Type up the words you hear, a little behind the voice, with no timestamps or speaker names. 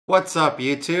What's up,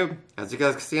 YouTube? As you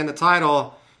guys can see in the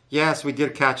title, yes, we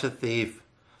did catch a thief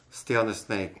stealing the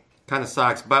snake. Kind of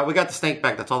sucks, but we got the snake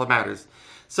back. That's all that matters.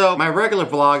 So my regular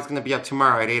vlog is going to be up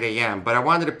tomorrow at 8 a.m. But I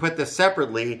wanted to put this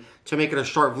separately to make it a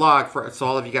short vlog so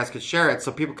all of you guys could share it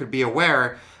so people could be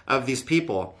aware of these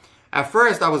people. At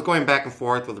first, I was going back and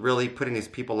forth with really putting these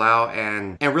people out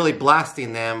and really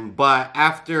blasting them. But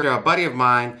after a buddy of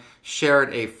mine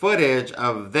shared a footage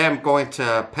of them going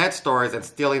to pet stores and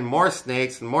stealing more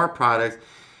snakes and more products,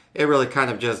 it really kind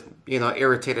of just,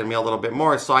 irritated me a little bit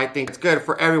more. So I think it's good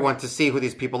for everyone to see who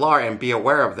these people are and be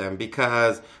aware of them.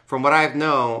 Because from what I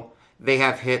know, they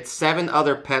have hit 7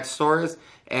 other pet stores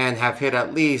and have hit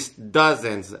at least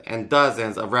dozens and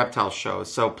dozens of reptile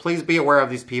shows. So please be aware of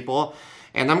these people.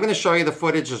 And I'm going to show you the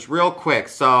footage just real quick.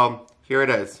 So here it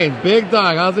is. Hey, Big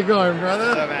Dog, how's it going, brother?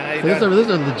 What's up, man? How you doing? This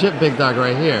is a legit Big Dog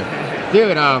right here.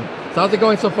 Dude, so how's it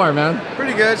going so far, man?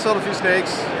 Pretty good. Sold a few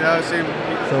snakes.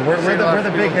 So where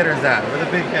the big hitters at? Where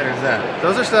the big hitters at?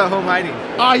 Those are still at home hiding.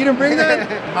 Oh, you didn't bring that?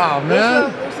 Oh,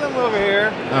 man. There's some over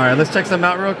here. All right, let's check some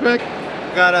out real quick.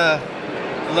 Got a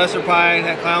lesser pine,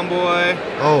 that clown boy.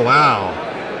 Oh, wow.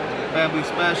 Bamboo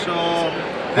special.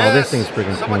 This thing's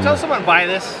freaking cool. Tell someone buy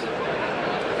this.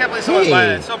 I can't believe someone buy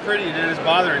it. It's so pretty, dude. It's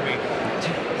bothering me.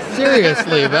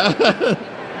 Seriously, man.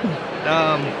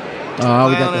 Oh,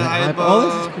 we got the hype. Oh,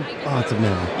 this is cool. Oh, it's a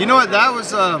minnow. You know what? That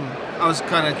was I was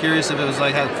kind of curious if it was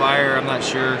like had fire. I'm not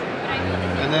sure.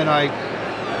 Yeah. And then I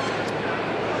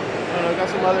don't know. Got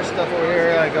some other stuff over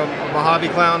here, like a Mojave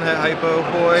clown hypo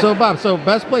boy. So Bob,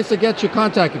 best place to get you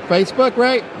contacted, Facebook,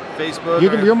 right? Facebook.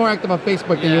 You're more active on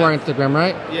Facebook than you are Instagram,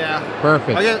 right? Yeah.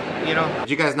 Perfect. Did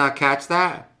you guys not catch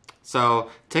that? So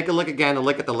take a look again and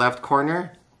look at the left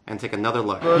corner and take another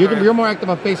look. You're more active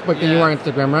on Facebook than you are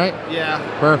Instagram, right? Yeah.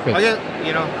 Perfect.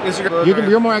 Instagram.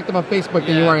 You're more active on Facebook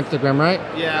than you are Instagram, right?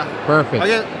 Yeah. Perfect.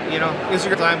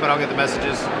 Instagram time, but I'll get the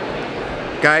messages.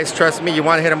 Guys, trust me, you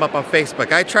want to hit him up on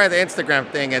Facebook. I tried the Instagram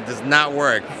thing, it does not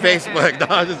work. Facebook, no,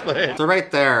 I'm just playing. So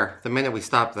right there, the minute we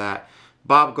stopped that,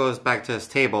 Bob goes back to his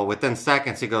table. Within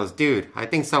seconds, he goes, dude, I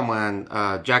think someone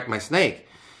jacked my snake.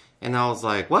 And I was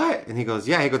like, what? And he goes,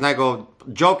 yeah. He goes, and I go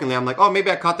jokingly, I'm like, oh,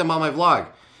 maybe I caught them on my vlog.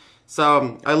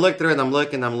 So I look through and I'm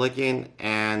looking,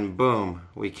 and boom,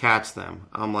 we catch them.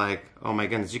 I'm like, oh my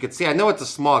goodness. You can see, I know it's a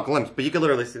small glimpse, but you can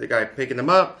literally see the guy picking them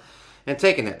up and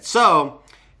taking it. So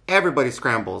everybody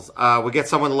scrambles. We get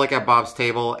someone to look at Bob's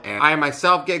table, and I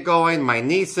myself get going. My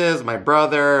nieces, my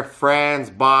brother, friends,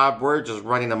 Bob, we're just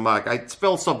running amok. I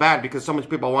feel so bad because so much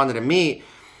people wanted to meet,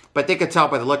 but they could tell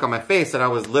by the look on my face that I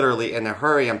was literally in a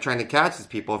hurry. I'm trying to catch these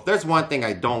people. If there's one thing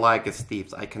I don't like, it's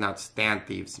thieves. I cannot stand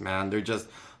thieves, man.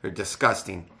 They're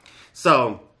disgusting.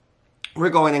 So we're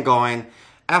going and going.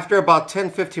 After about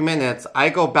 10-15 minutes, I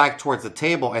go back towards the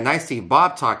table and I see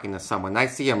Bob talking to someone. I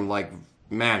see him like,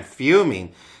 man,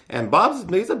 fuming. And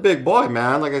he's a big boy,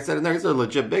 man. Like I said in there, he's a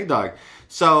legit big dog.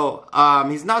 So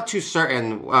he's not too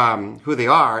certain who they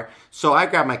are. So I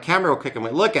grab my camera real quick and we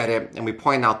look at it and we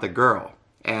point out the girl.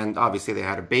 And obviously they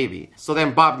had a baby. So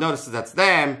then Bob notices that's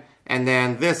them, and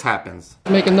then this happens.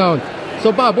 Make a note.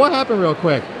 So Bob, what happened real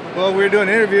quick? Well, we were doing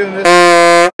an interview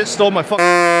and this stole my phone.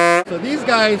 So these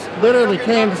guys literally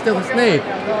came to steal a snake.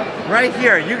 Right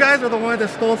here. You guys are the ones that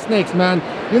stole snakes, man.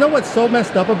 You know what's so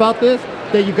messed up about this?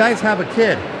 That you guys have a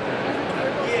kid.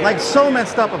 Like, so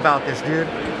messed up about this, dude.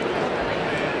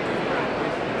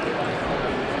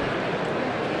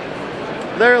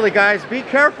 Literally, guys, be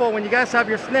careful when you guys have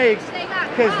your snakes,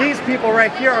 because these people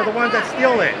right here are the ones that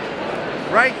steal it.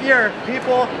 Right here,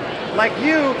 people like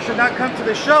you should not come to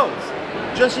the shows.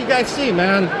 Just so you guys see,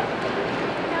 man.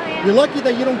 You're lucky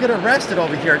that you don't get arrested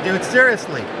over here, dude.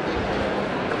 Seriously.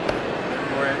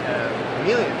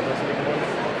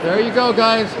 There you go,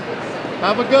 guys.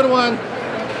 Have a good one.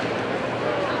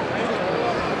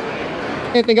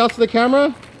 Anything else to the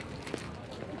camera?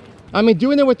 I mean,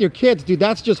 doing it with your kids, dude,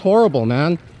 that's just horrible,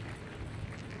 man.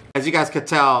 As you guys could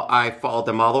tell, I followed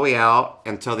them all the way out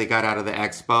until they got out of the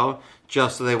expo,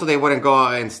 just so they wouldn't go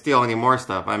out and steal any more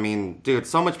stuff. I mean, dude,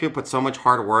 so much people put so much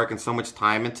hard work and so much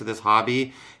time into this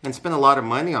hobby and spend a lot of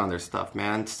money on their stuff,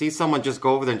 man. To see someone just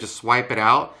go over there and just swipe it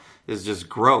out is just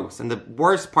gross. And the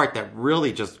worst part that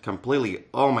really just completely,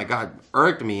 oh my God,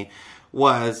 irked me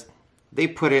was they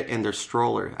put it in their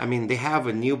stroller. I mean, they have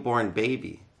a newborn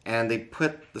baby and they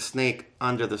put the snake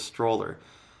under the stroller.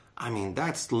 I mean,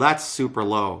 that's super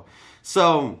low.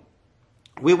 So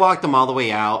we walked them all the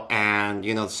way out, and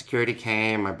the security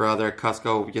came, my brother,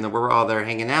 Kusko, we were all there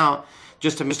hanging out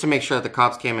just to make sure that the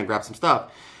cops came and grabbed some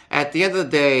stuff. At the end of the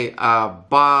day,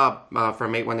 Bob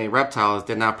from 818 Reptiles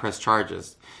did not press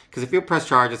charges Because if he would press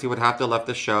charges, he would have to have left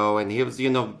the show, and he was, you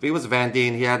know, he was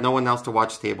vending, he had no one else to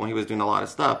watch the table, and he was doing a lot of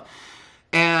stuff.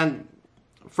 And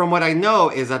from what I know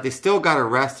is that they still got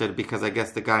arrested because I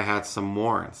guess the guy had some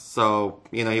warrants. So,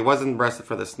 you know, he wasn't arrested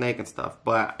for the snake and stuff,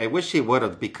 but I wish he would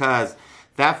have, because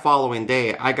that following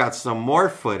day, I got some more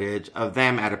footage of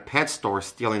them at a pet store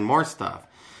stealing more stuff.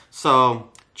 So,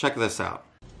 check this out.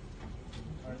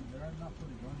 They're not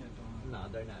fully grown yet, though. No,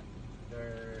 they're not.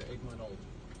 They're 8 months old.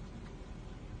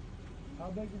 How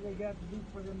big do they get to be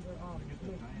for them to get the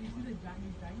giant? You see the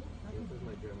giant tiny? This is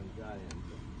my German giant.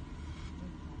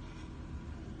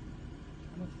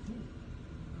 How much too?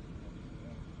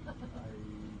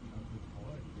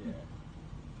 Yeah.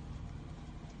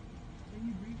 Can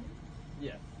you breed him?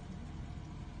 Yes.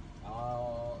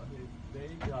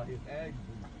 His eggs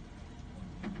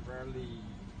is fairly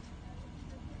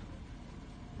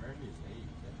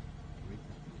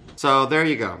So there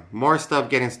you go. More stuff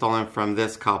getting stolen from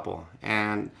this couple.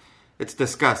 And it's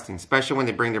disgusting, especially when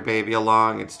they bring their baby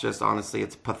along. It's just, honestly,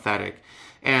 it's pathetic.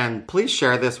 And please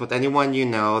share this with anyone you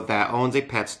know that owns a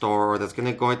pet store or that's going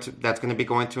to be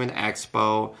going to an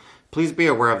expo. Please be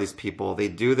aware of these people. They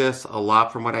do this a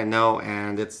lot from what I know,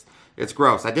 and it's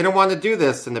gross. I didn't want to do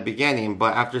this in the beginning,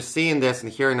 but after seeing this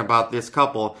and hearing about this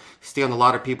couple stealing a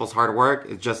lot of people's hard work,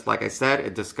 it just, like I said,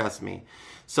 it disgusts me.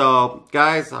 So,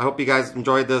 guys, I hope you guys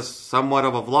enjoyed this somewhat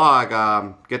of a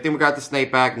vlog. Good thing we got the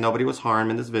snake back. Nobody was harmed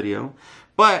in this video.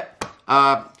 But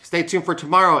stay tuned for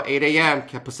tomorrow, 8 a.m.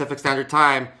 Pacific Standard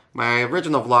Time. My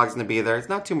original vlog is going to be there. It's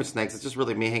not too much snakes. It's just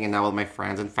really me hanging out with my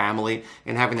friends and family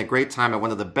and having a great time at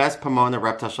one of the best Pomona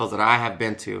reptile shows that I have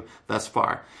been to thus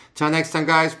far. Till next time,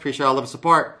 guys. Appreciate all of the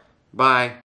support.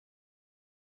 Bye.